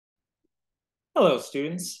Hello,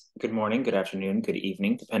 students. Good morning, good afternoon, good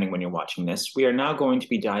evening, depending when you're watching this. We are now going to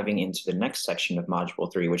be diving into the next section of Module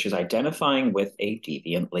 3, which is identifying with a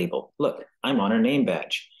deviant label. Look, I'm on a name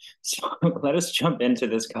badge. So let us jump into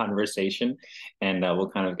this conversation and we'll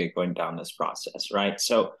kind of get going down this process, right?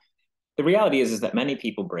 So the reality is that many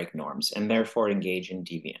people break norms and therefore engage in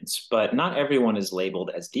deviance, but not everyone is labeled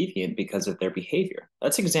as deviant because of their behavior.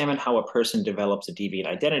 Let's examine how a person develops a deviant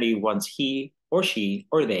identity once he or she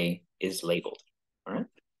or they is labeled. All right.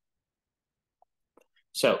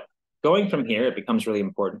 So going from here, it becomes really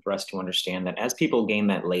important for us to understand that as people gain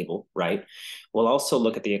that label, right, we'll also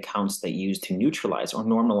look at the accounts they use to neutralize or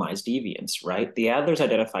normalize deviance, right? The Adlers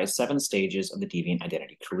identify 7 stages of the deviant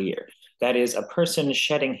identity career. That is, a person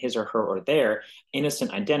shedding his or her or their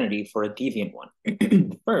innocent identity for a deviant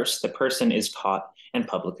one. First, the person is caught and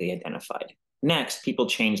publicly identified. Next, people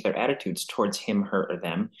change their attitudes towards him, her, or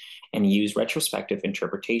them and use retrospective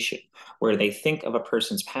interpretation, where they think of a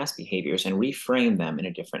person's past behaviors and reframe them in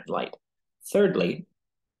a different light. Thirdly,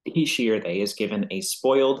 he, she, or they is given a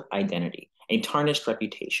spoiled identity, a tarnished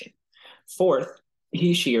reputation. Fourth,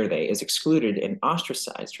 he, she, or they is excluded and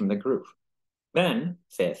ostracized from the group. Then,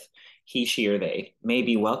 fifth, he, she, or they may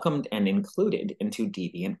be welcomed and included into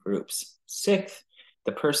deviant groups. Sixth,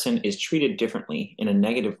 the person is treated differently in a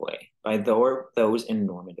negative way by those in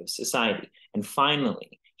normative society. And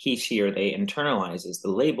finally, he, she, or they internalizes the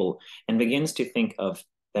label and begins to think of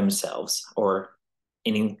themselves or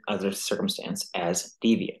any other circumstance as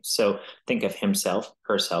deviant. So think of himself,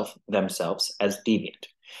 herself, themselves as deviant.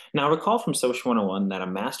 Now, recall from Social 101 that a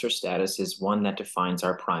master status is one that defines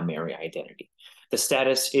our primary identity. The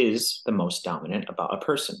status is the most dominant about a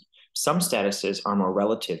person. Some statuses are more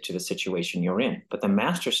relative to the situation you're in, but the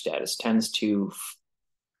master status tends to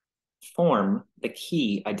form the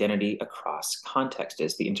key identity across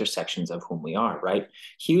contexts, the intersections of whom we are, right?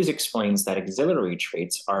 Hughes explains that auxiliary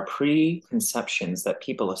traits are preconceptions that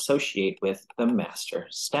people associate with the master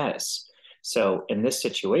status. So in this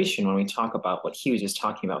situation, when we talk about what Hughes is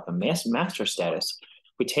talking about, the master status,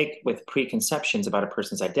 we take with preconceptions about a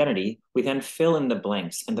person's identity, we then fill in the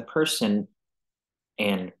blanks, and the person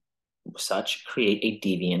and such create a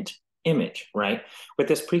deviant image, right? With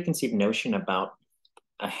this preconceived notion about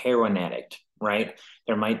a heroin addict, right?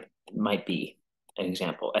 There might be an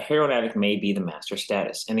example. A heroin addict may be the master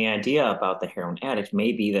status, and the idea about the heroin addict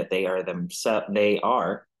may be that they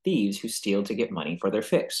are thieves who steal to get money for their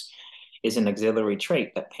fix. Is an auxiliary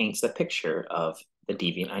trait that paints the picture of the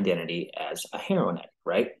deviant identity as a heroin addict,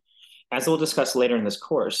 right? As we'll discuss later in this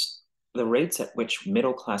course, the rates at which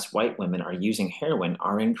middle-class white women are using heroin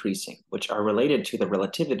are increasing, which are related to the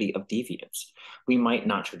relativity of deviance. We might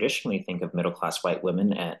not traditionally think of middle-class white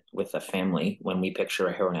women with a family when we picture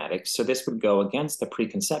a heroin addict, so this would go against the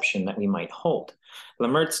preconception that we might hold.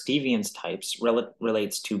 Lamert's deviance types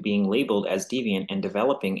relates to being labeled as deviant and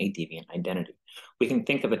developing a deviant identity. We can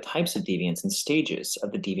think of the types of deviance and stages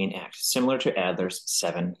of the deviant act, similar to Adler's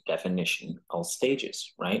 7 definitional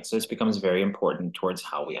stages, right? So this becomes very important towards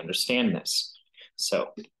how we understand this.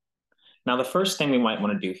 So now the first thing we might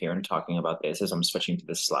want to do here in talking about this is I'm switching to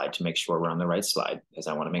this slide to make sure we're on the right slide, because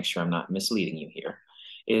I want to make sure I'm not misleading you here,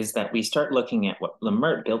 is that we start looking at what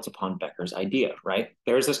Lemert built upon Becker's idea, right?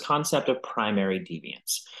 There's this concept of primary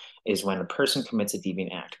deviance, is when a person commits a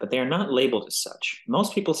deviant act, but they are not labeled as such.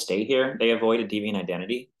 Most people stay here, they avoid a deviant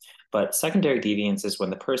identity, but secondary deviance is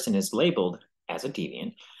when the person is labeled as a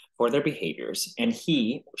deviant for their behaviors, and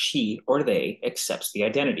he, she, or they accepts the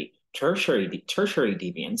identity. Tertiary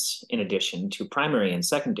deviance, in addition to primary and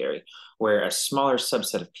secondary, where a smaller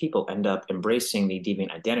subset of people end up embracing the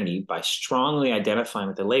deviant identity by strongly identifying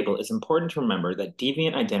with the label, is important to remember that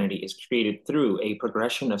deviant identity is created through a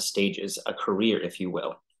progression of stages, a career, if you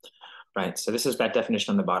will. Right, so this is that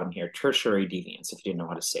definition on the bottom here, tertiary deviance, if you didn't know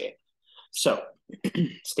how to say it. So,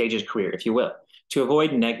 stages career, if you will. To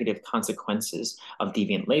avoid negative consequences of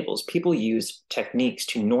deviant labels, people use techniques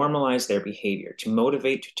to normalize their behavior, to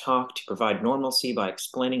motivate, to talk, to provide normalcy by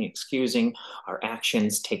explaining, excusing. Our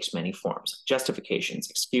actions takes many forms. Justifications,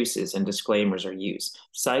 excuses, and disclaimers are used.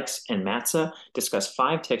 Sykes and Matza discuss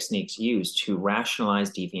 5 techniques used to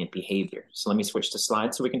rationalize deviant behavior. So let me switch to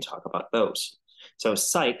slides so we can talk about those. So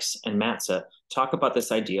Sykes and Matza talk about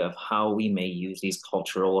this idea of how we may use these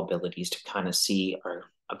cultural abilities to kind of see our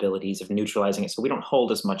abilities of neutralizing it so we don't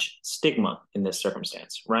hold as much stigma in this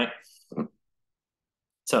circumstance, right?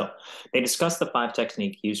 So they discuss the 5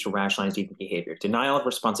 techniques used to rationalize deviant behavior. Denial of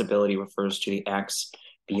responsibility refers to the acts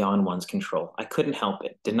beyond one's control. I couldn't help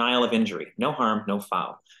it. Denial of injury. No harm, no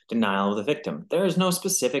foul. Denial of the victim. There is no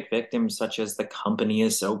specific victim, such as the company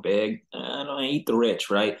is so big. I eat the rich,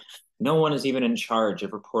 right? No one is even in charge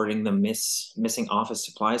of reporting the missing office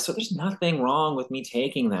supplies. So there's nothing wrong with me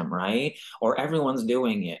taking them, right? Or everyone's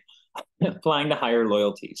doing it, applying to higher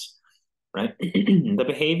loyalties, right? The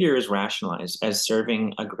behavior is rationalized as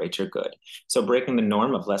serving a greater good. So breaking the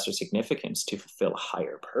norm of lesser significance to fulfill a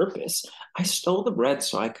higher purpose. I stole the bread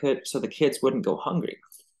so the kids wouldn't go hungry,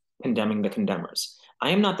 condemning the condemners. I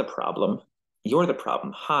am not the problem. You're the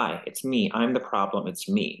problem. Hi, it's me. I'm the problem. It's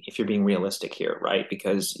me. If you're being realistic here, right?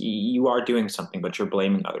 Because you are doing something, but you're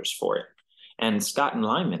blaming others for it. And Scott and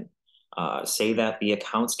Lyman say that the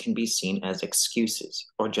accounts can be seen as excuses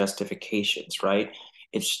or justifications, right?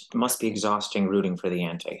 It must be exhausting rooting for the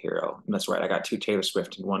anti-hero. And that's right. I got two Taylor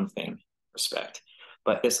Swift in one thing. Respect.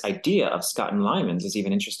 But this idea of Scott and Lyman's is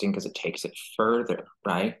even interesting because it takes it further,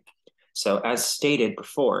 right? So as stated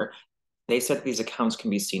before, they said that these accounts can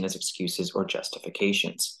be seen as excuses or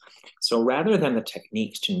justifications. So rather than the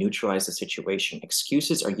techniques to neutralize the situation,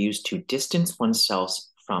 excuses are used to distance oneself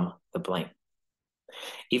from the blame,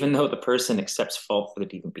 even though the person accepts fault for the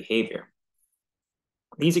deviant behavior.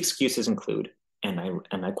 These excuses include, and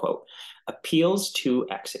I quote, appeals to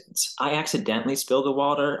accidents. I accidentally spilled the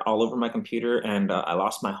water all over my computer and I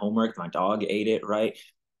lost my homework. My dog ate it, right?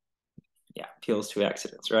 Yeah, appeals to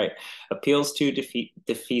accidents, right? Appeals to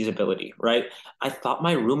defeasibility, right? I thought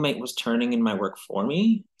my roommate was turning in my work for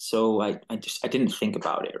me, so I didn't think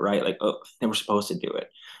about it, right? Like, oh, they were supposed to do it.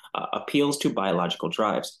 Appeals to biological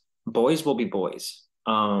drives. Boys will be boys.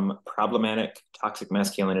 Problematic, toxic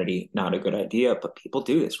masculinity, not a good idea, but people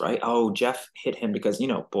do this, right? Oh, Jeff hit him because,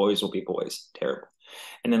 boys will be boys. Terrible.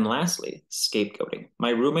 And then lastly, scapegoating.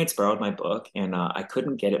 My roommates borrowed my book and I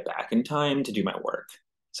couldn't get it back in time to do my work.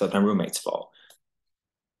 So it's my roommate's fault.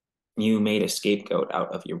 You made a scapegoat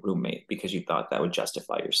out of your roommate because you thought that would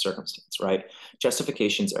justify your circumstance, right?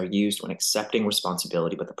 Justifications are used when accepting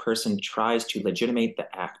responsibility, but the person tries to legitimate the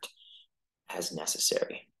act as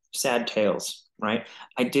necessary. Sad tales, right?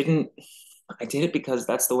 I did it because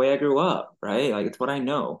that's the way I grew up, right? Like it's what I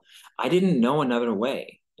know. I didn't know another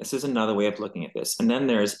way. This is another way of looking at this. And then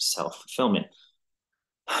there's self-fulfillment.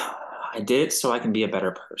 I did it so I can be a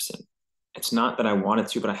better person. It's not that I wanted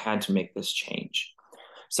to, but I had to make this change.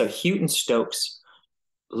 So Hute and Stokes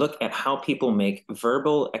look at how people make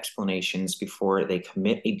verbal explanations before they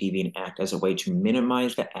commit a deviant act as a way to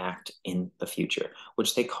minimize the act in the future,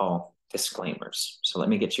 which they call disclaimers. So let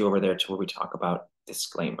me get you over there to where we talk about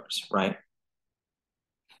disclaimers, right?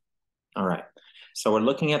 All right. So we're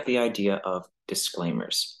looking at the idea of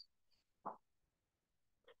disclaimers.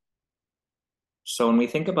 So when we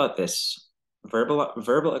think about this,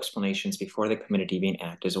 verbal explanations before they commit a deviant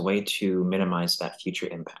act is a way to minimize that future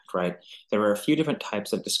impact, right? There are a few different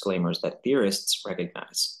types of disclaimers that theorists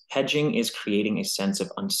recognize. Hedging is creating a sense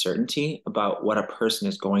of uncertainty about what a person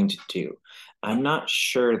is going to do. I'm not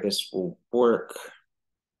sure this will work,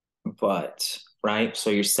 but, right?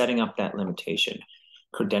 So you're setting up that limitation.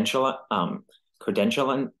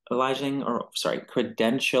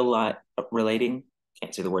 Relating,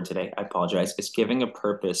 can't say the word today, I apologize, is giving a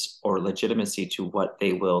purpose or legitimacy to what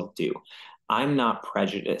they will do. I'm not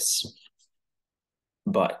prejudiced,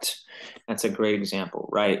 but that's a great example,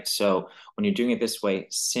 right? So when you're doing it this way,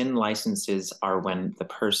 sin licenses are when the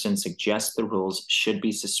person suggests the rules should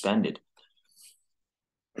be suspended.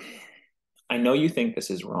 I know you think this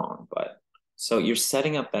is wrong, but so you're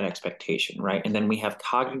setting up that expectation, right? And then we have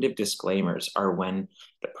cognitive disclaimers are when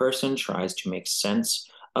the person tries to make sense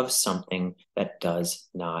of something that does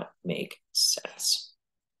not make sense.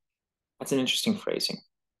 That's an interesting phrasing.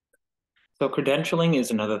 So credentialing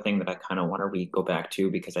is another thing that I kind of want to go back to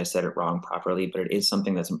because I said it wrong properly, but it is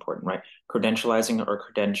something that's important, right? Credentializing or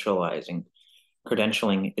credentializing.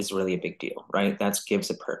 Credentialing is really a big deal, right? That gives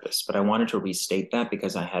a purpose. But I wanted to restate that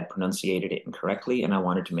because I had pronunciated it incorrectly, and I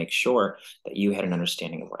wanted to make sure that you had an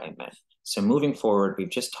understanding of what I meant. So moving forward, we've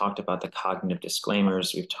just talked about the cognitive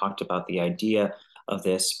disclaimers. We've talked about the idea of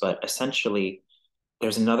this, but essentially,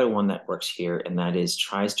 there's another one that works here, and that is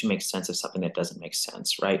tries to make sense of something that doesn't make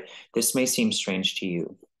sense, right? This may seem strange to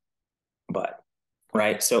you, but,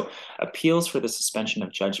 right? So appeals for the suspension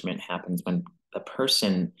of judgment happens when the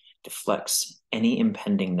person deflects any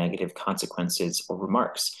impending negative consequences or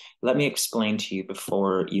remarks. Let me explain to you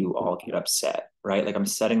before you all get upset, right? Like I'm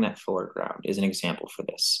setting that foreground is an example for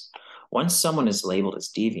this. Once someone is labeled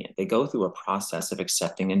as deviant, they go through a process of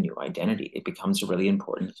accepting a new identity. It becomes a really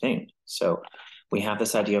important thing. So we have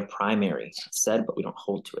this idea of primary. It's said, but we don't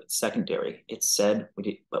hold to it. Secondary. It's said,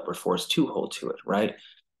 but we're forced to hold to it, right?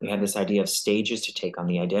 We have this idea of stages to take on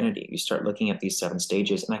the identity. You start looking at these 7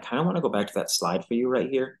 stages, and I kind of want to go back to that slide for you right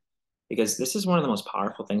here, because this is one of the most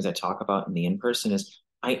powerful things I talk about in the in-person is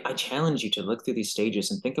I challenge you to look through these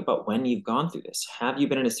stages and think about when you've gone through this. Have you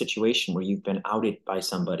been in a situation where you've been outed by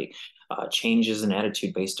somebody, changes in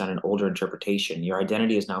attitude based on an older interpretation? Your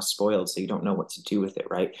identity is now spoiled, so you don't know what to do with it,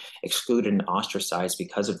 right? Excluded and ostracized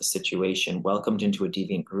because of the situation. Welcomed into a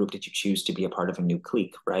deviant group. Did you choose to be a part of a new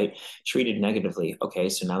clique, right? Treated negatively. Okay,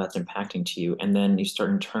 so now that's impacting to you. And then you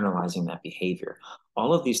start internalizing that behavior.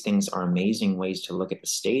 All of these things are amazing ways to look at the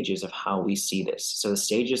stages of how we see this. So the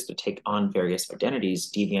stages to take on various identities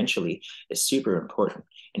deviantly is super important.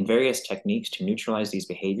 And various techniques to neutralize these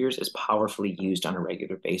behaviors is powerfully used on a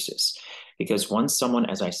regular basis. Because once someone,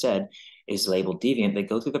 as I said, is labeled deviant, they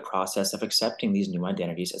go through the process of accepting these new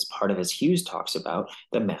identities as part of, as Hughes talks about,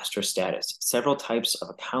 the master status. Several types of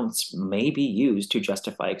accounts may be used to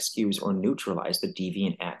justify, excuse, or neutralize the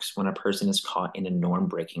deviant acts when a person is caught in a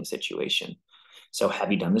norm-breaking situation. So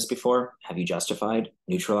have you done this before? Have you justified,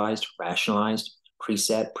 neutralized, rationalized,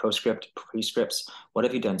 preset, proscript, prescripts? What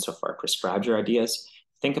have you done so far? Prescribed your ideas?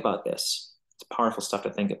 Think about this. It's powerful stuff to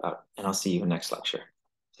think about. And I'll see you in the next lecture.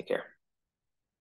 Take care.